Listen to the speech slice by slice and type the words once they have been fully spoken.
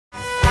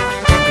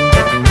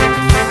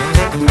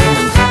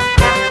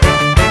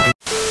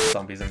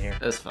here.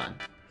 That's fine.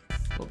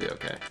 We'll be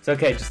okay. It's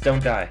okay, just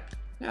don't die.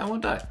 Yeah, I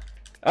won't die.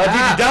 Oh, dude,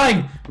 you're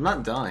dying! I'm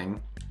not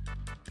dying.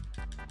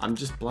 I'm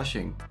just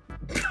blushing.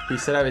 He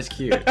said I was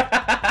cute.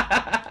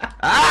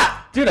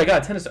 Ah! Dude, I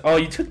got a tennis. Oh,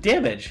 you took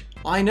damage.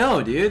 I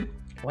know, dude.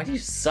 Why do you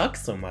suck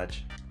so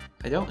much?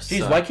 I don't Jeez,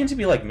 suck. why can't you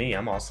be like me?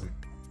 I'm awesome.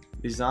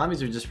 These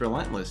zombies are just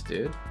relentless,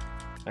 dude.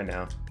 I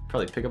know.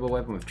 Probably pick up a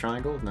weapon with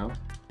triangle? No.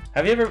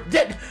 Have you ever...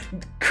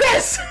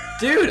 Chris!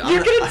 Dude,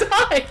 you're gonna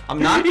die! I'm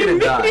not gonna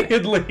die.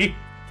 Immediately.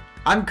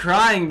 I'm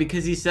crying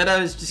because he said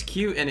I was just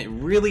cute and it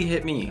really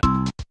hit me.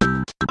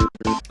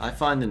 I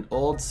find an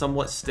old,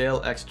 somewhat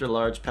stale, extra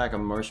large pack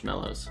of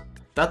marshmallows.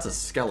 That's a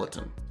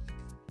skeleton,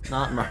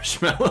 not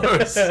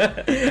marshmallows.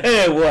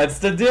 Hey, what's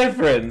the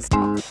difference?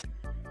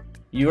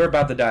 You are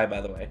about to die,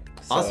 by the way.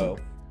 So, awesome.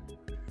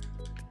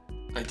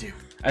 I do.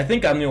 I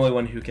think I'm the only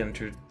one who can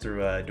enter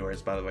through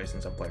doors, by the way,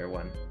 since I'm player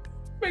 1.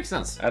 Makes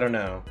sense. I don't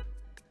know.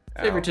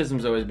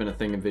 Favoritism's always been a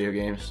thing in video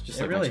games, just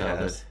It like really my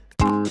childhood.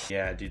 has.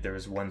 Yeah, dude, there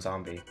was one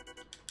zombie.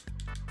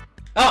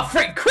 Oh,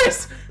 frick,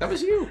 Chris! That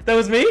was you. That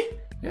was me?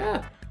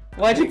 Yeah.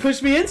 Why'd you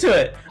push me into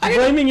it? I'm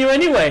blaming you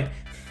anyway.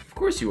 Of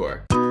course you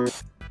are.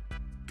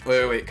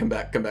 Wait, come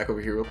back over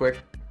here real quick.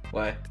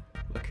 Why?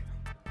 Look.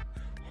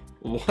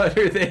 What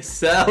are they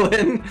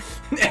selling?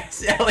 They're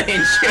selling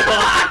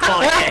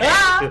chocolate.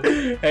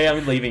 Hey,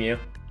 I'm leaving you.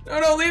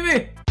 No, leave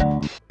me.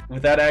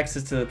 Without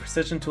access to the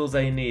precision tools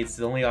that he needs,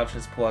 the only option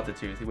is to pull out the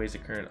tooth. He weighs the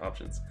current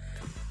options.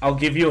 I'll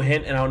give you a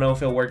hint, and I don't know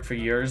if it'll work for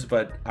yours,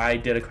 but I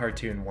did a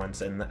cartoon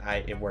once, and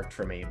it worked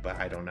for me, but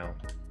I don't know.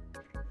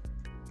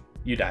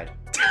 You died.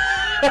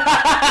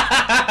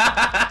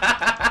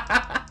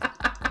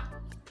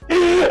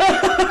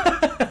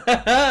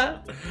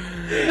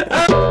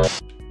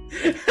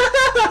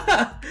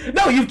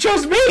 No, you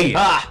chose me!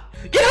 Ah!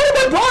 Get out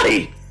of my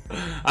body!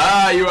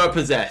 Ah, you are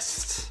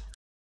possessed.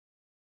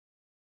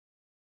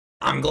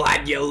 I'm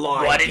glad you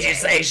like it. What did you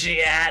say she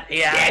had?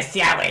 Yeah. They're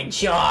selling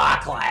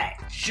chocolate.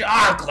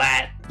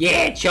 Chocolate!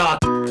 Yeah,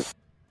 chocolate.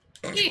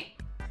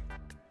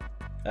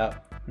 Oh,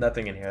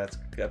 nothing in here.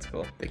 That's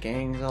cool. The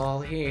gang's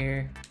all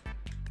here.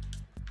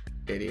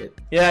 Idiot.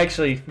 Yeah,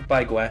 actually,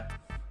 bye, Gwen.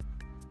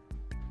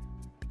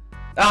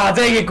 Ah,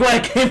 dang it,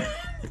 Gwen came.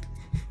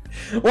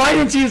 Why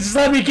didn't you just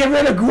let me get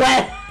rid of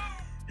Gwen?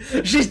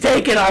 She's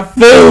taking our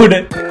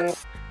food!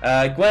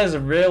 Gwen is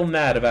real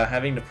mad about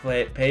having to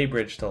pay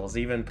bridge tolls,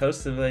 even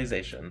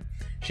post-civilization.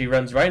 She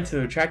runs right into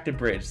the attractive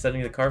bridge,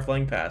 sending the car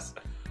flying past.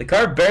 The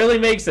car barely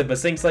makes it, but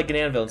sinks like an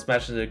anvil and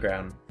smashes to the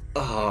ground.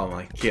 Oh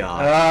my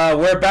god.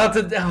 We're about to...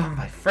 Oh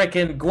my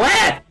frickin'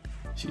 Gwen!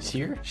 She's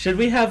here? Should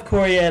we have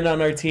Corianne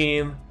on our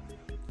team?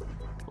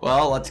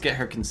 Well, let's get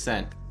her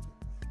consent.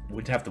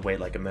 We'd have to wait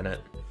like a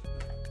minute.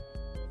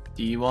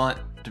 Do you want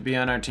to be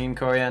on our team,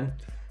 Corianne?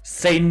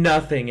 Say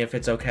nothing if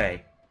it's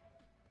okay.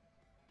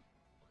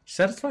 She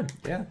said it's fine.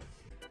 Yeah.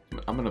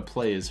 I'm gonna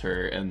play as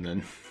her and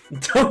then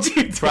Don't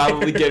you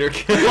probably get her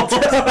killed.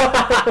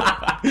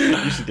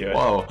 You should do it.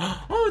 Whoa.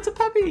 Oh, it's a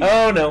puppy.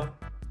 Oh no.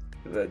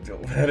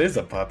 That is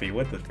a puppy.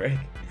 What the frick?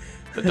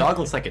 The dog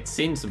looks like it's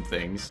seen some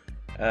things.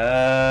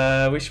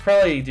 We should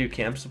probably do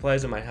camp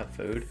supplies. It might have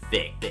food.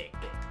 Big.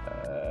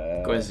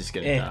 Gwen's just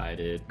gonna die,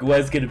 dude.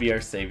 Gwen's gonna be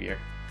our savior.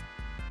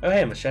 Oh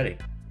hey, a machete.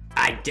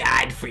 I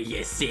died for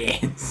your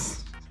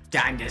sins.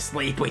 Time to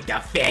sleep with the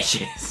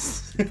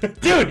fishes.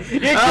 Dude,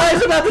 you're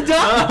crazy about the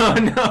dog! Oh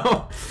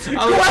no!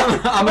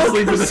 I'm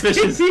asleep with the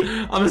fishes.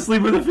 I'm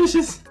asleep with the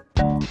fishes.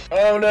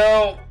 Oh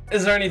no!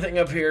 Is there anything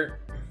up here?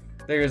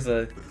 There's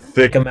a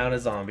thick amount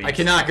of zombies. I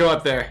cannot go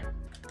up there.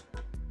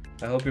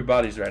 I hope your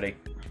body's ready.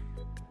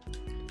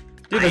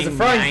 Dude, there's a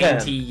frying pan.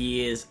 90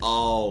 years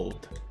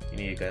old. You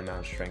need a good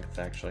amount of strength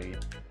to actually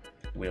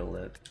wield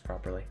it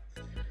properly.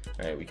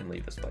 Alright, we can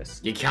leave this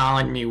place. You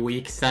calling me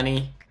weak,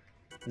 Sonny?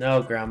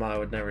 No, Grandma, I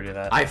would never do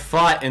that. I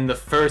fought in the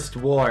first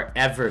war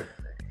ever.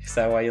 Is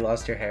that why you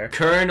lost your hair?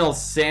 Colonel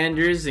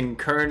Sanders and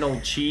Colonel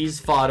Cheese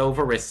fought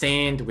over a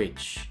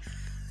sandwich.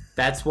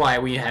 That's why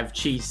we have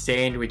cheese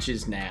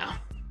sandwiches now.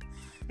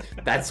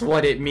 That's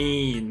what it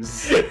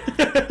means.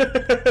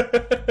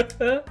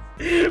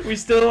 We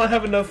still don't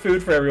have enough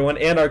food for everyone,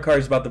 and our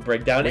car's about to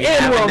break down, We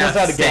and have we're almost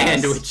enough out of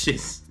gas.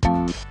 sandwiches.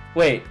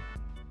 Wait.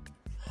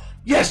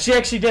 Yes, she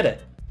actually did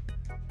it.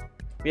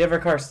 We have our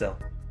car still.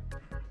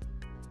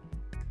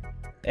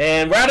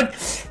 And we're out of...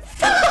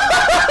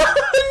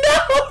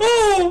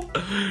 No!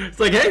 It's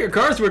like, hey, your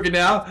car's working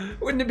now.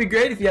 Wouldn't it be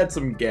great if you had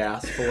some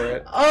gas for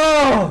it?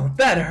 Oh,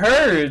 that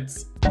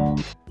hurts.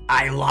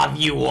 I love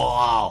you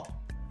all.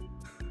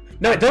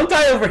 No, don't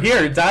die over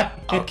here. Die.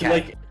 Okay.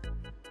 Like...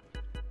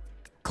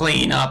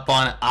 Clean up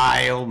on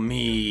aisle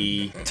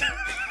me.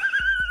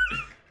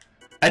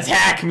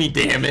 Attack me,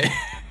 damn it.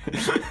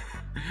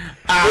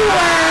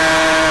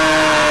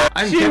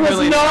 She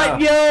was not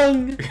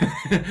young.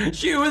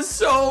 She was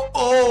so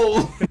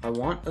old. I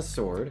want a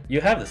sword.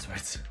 You have the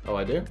swords. Oh,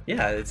 I do?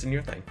 Yeah, it's in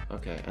your thing.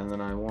 Okay, and then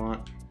I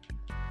want...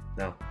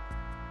 No.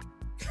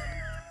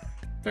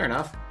 Fair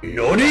enough.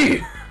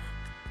 Nani?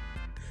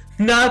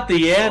 Not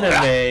the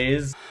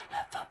animes.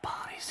 Let the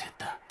bodies hit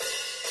the...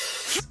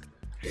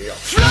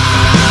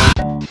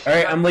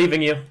 Alright, I'm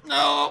leaving you.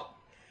 No.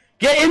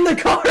 Get in the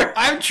car!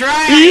 I'm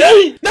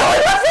trying! No, I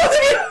left both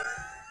of you!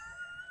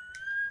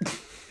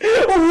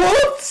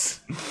 Whoops!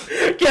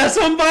 Guess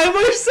I'm by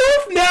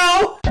myself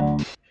now!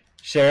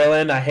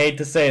 Sherilyn, I hate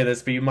to say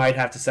this, but you might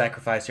have to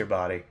sacrifice your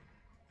body.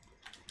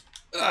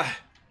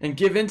 And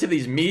give in to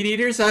these meat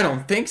eaters? I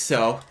don't think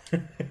so.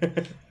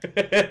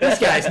 These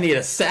guys need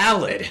a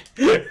salad.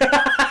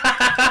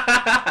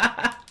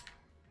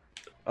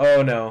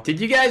 Oh no. Did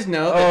you guys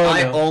know that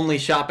I only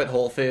shop at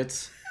Whole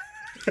Foods?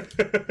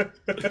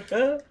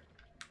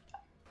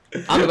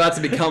 I'm about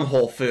to become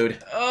Whole Food.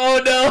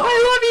 Oh no! I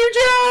love you,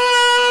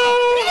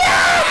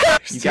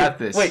 Joe! You got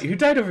this. Wait, who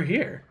died over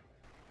here?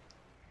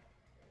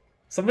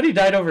 Somebody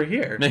died over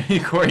here. Maybe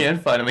Corey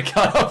and Fighter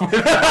caught up with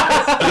us.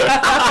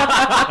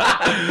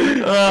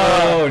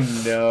 Oh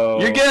no.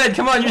 You're good.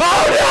 Come on. You're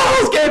oh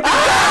no! escape.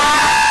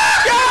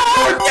 Ah!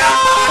 No!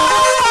 No!